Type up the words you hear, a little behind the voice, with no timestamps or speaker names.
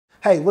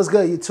Hey, what's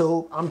good,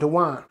 YouTube? I'm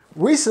Dewan.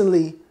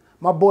 Recently,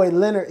 my boy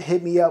Leonard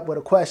hit me up with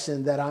a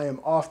question that I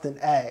am often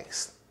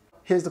asked.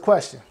 Here's the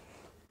question.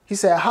 He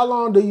said, how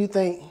long do you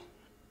think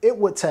it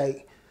would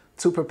take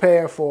to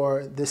prepare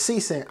for the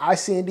CCENT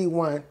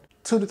ICND1?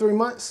 2 to 3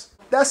 months?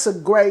 That's a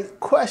great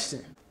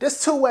question.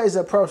 There's two ways to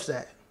approach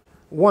that.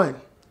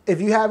 One,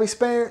 if you have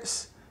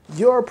experience,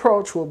 your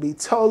approach will be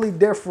totally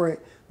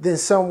different than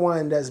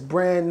someone that's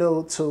brand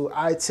new to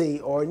IT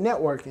or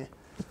networking.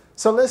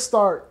 So let's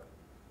start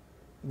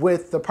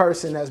with the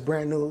person that's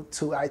brand new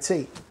to IT.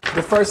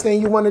 The first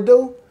thing you want to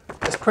do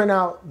is print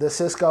out the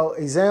Cisco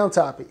exam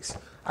topics.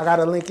 I got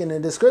a link in the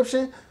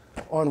description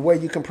on where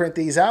you can print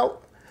these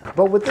out.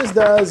 But what this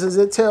does is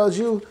it tells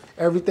you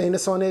everything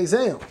that's on the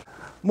exam.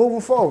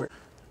 Moving forward,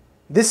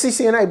 this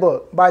CCNA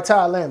book by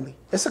Todd Lamley.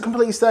 It's a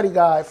complete study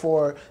guide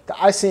for the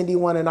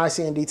ICND1 and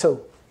ICND2.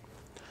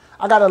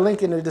 I got a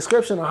link in the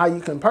description on how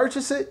you can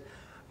purchase it.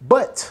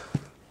 But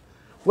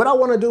what I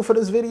want to do for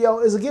this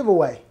video is a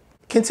giveaway.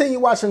 Continue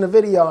watching the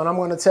video and I'm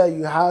going to tell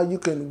you how you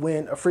can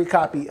win a free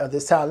copy of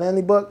this Todd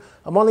Lamley book.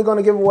 I'm only going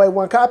to give away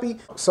one copy,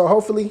 so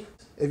hopefully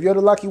if you're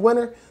the lucky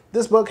winner,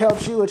 this book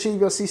helps you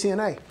achieve your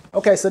CCNA.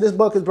 Okay, so this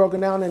book is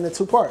broken down into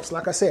two parts.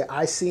 Like I said,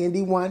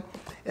 ICND1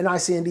 and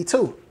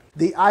ICND2.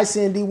 The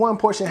ICND1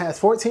 portion has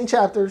 14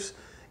 chapters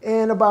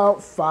and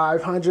about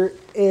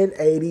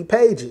 580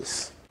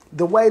 pages.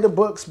 The way the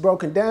book's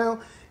broken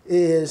down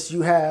is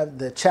you have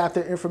the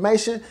chapter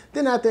information,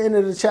 then at the end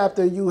of the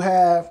chapter you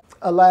have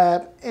a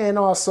lab and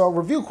also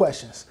review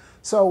questions.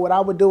 So what I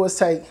would do is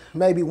take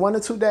maybe 1 or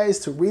 2 days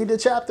to read the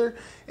chapter,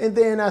 and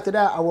then after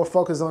that I will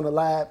focus on the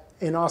lab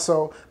and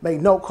also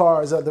make note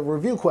cards of the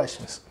review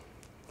questions.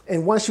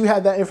 And once you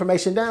have that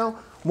information down,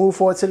 move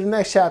forward to the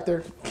next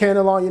chapter, carrying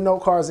along your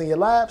note cards and your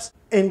labs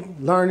and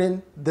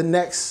learning the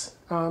next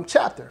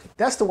chapter.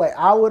 That's the way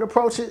I would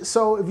approach it.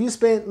 So if you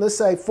spend, let's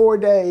say, 4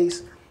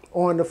 days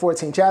on the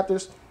 14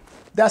 chapters,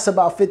 that's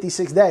about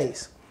 56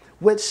 days,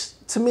 which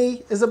to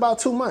me is about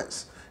 2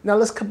 months. Now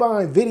let's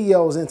combine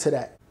videos into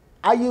that.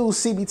 I use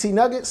CBT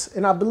Nuggets,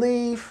 and I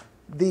believe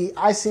the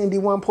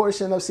ICND1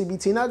 portion of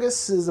CBT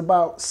Nuggets is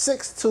about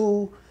 6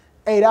 to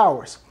 8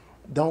 hours.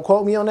 Don't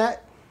quote me on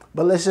that,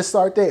 but let's just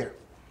start there.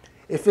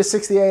 If it's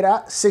 6 to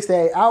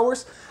 8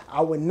 hours,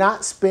 I would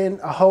not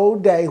spend a whole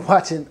day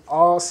watching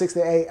all 6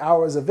 to 8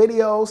 hours of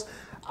videos.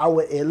 I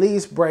would at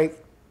least break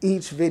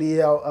each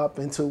video up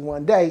into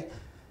 1 day,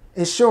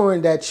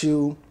 ensuring that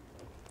you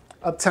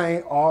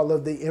obtain all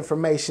of the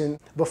information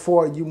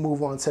before you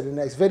move on to the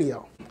next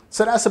video.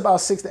 So that's about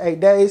 6 to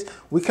 8 days.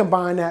 We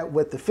combine that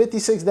with the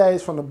 56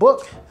 days from the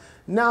book.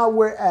 Now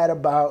we're at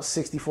about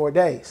 64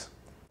 days.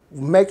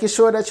 Making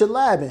sure that you're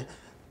labbing.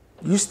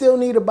 You still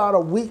need about a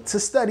week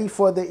to study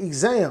for the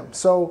exam.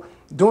 So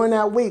during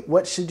that week,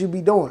 what should you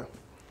be doing?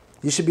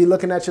 You should be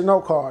looking at your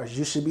note cards.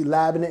 You should be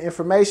labbing the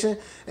information,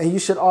 and you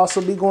should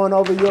also be going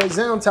over your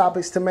exam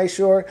topics to make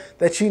sure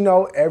that you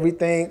know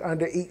everything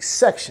under each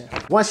section.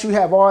 Once you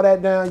have all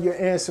that down,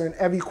 you're answering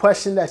every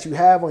question that you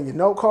have on your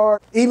note card.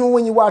 Even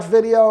when you watch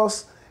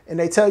videos and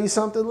they tell you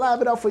something,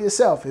 lab it up for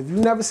yourself. If you've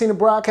never seen a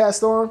broadcast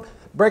storm,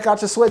 break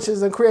out your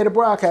switches and create a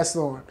broadcast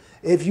storm.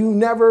 If you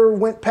never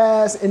went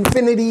past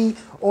infinity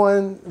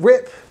on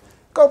RIP,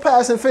 go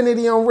past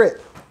infinity on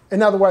RIP.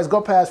 In other words,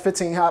 go past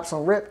 15 hops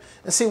on RIP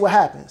and see what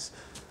happens.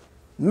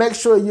 Make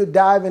sure you're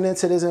diving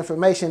into this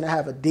information to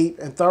have a deep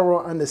and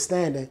thorough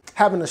understanding,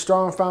 having a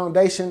strong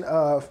foundation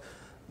of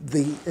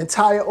the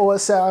entire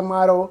OSI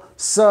model,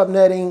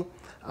 subnetting,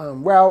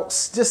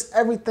 routes, just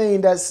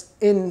everything that's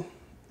in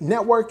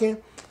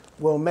networking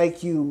will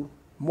make you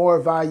more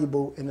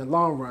valuable in the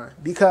long run,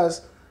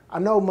 because I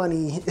know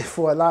money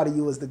for a lot of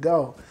you is the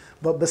goal.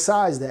 But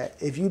besides that,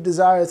 if you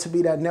desire to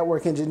be that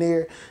network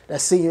engineer,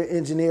 that senior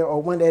engineer,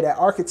 or one day that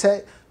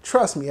architect,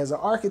 trust me, as an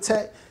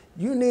architect,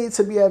 you need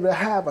to be able to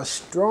have a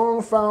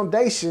strong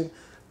foundation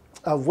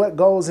of what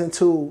goes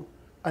into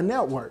a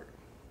network.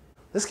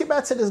 Let's get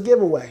back to this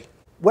giveaway.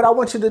 What I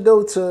want you to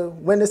do to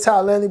win this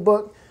Todd Lamley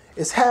book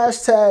is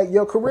hashtag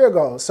your career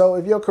goal. So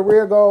if your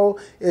career goal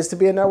is to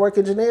be a network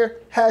engineer,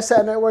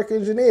 hashtag network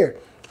engineer.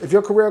 If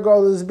your career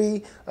goal is to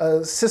be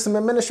a system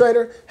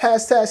administrator,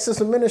 hashtag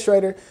system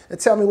administrator, and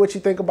tell me what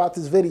you think about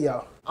this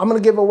video. I'm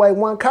gonna give away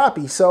one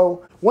copy.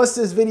 So once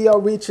this video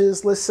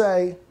reaches, let's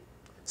say,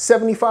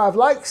 75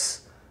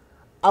 likes,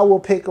 I will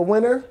pick a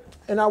winner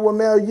and I will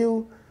mail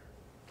you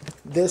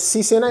this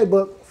CCNA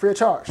book free of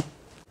charge.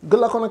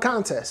 Good luck on the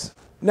contest.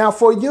 Now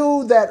for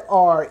you that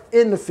are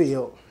in the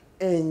field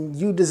and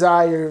you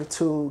desire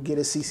to get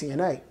a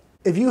CCNA,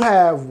 if you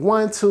have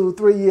 1, 2,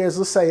 3 years,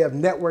 let's say, of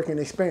networking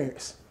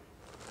experience,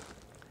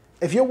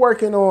 if you're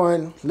working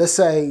on, let's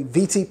say,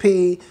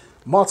 VTP,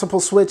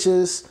 multiple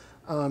switches,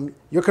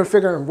 you're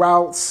configuring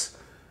routes,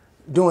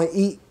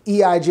 doing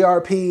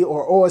EIGRP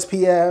or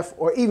OSPF,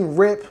 or even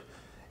RIP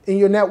in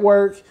your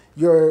network,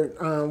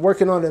 you're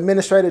working on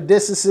administrative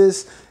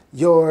distances,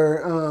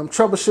 you're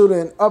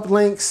troubleshooting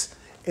uplinks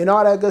and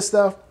all that good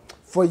stuff,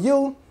 for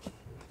you,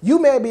 you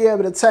may be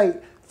able to take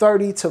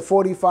 30 to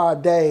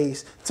 45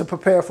 days to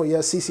prepare for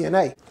your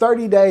CCNA.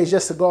 30 days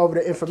just to go over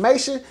the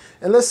information,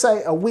 and let's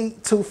say a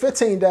week to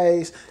 15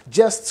 days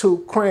just to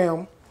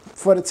cram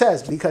for the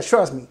test, because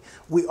trust me,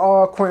 we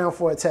all cram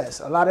for a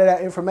test. A lot of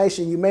that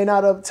information you may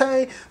not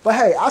obtain, but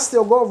hey, I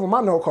still go over my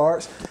note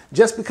cards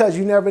just because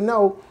you never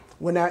know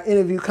when that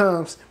interview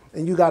comes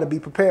and you got to be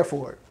prepared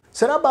for it.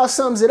 So that about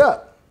sums it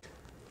up.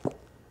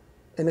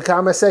 In the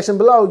comment section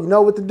below, you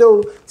know what to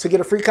do to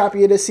get a free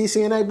copy of this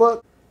CCNA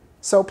book.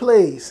 So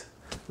please,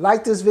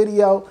 like this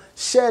video,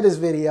 share this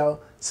video,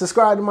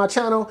 subscribe to my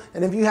channel,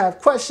 and if you have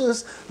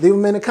questions, leave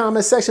them in the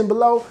comment section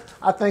below.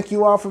 I thank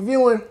you all for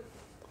viewing.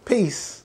 Peace.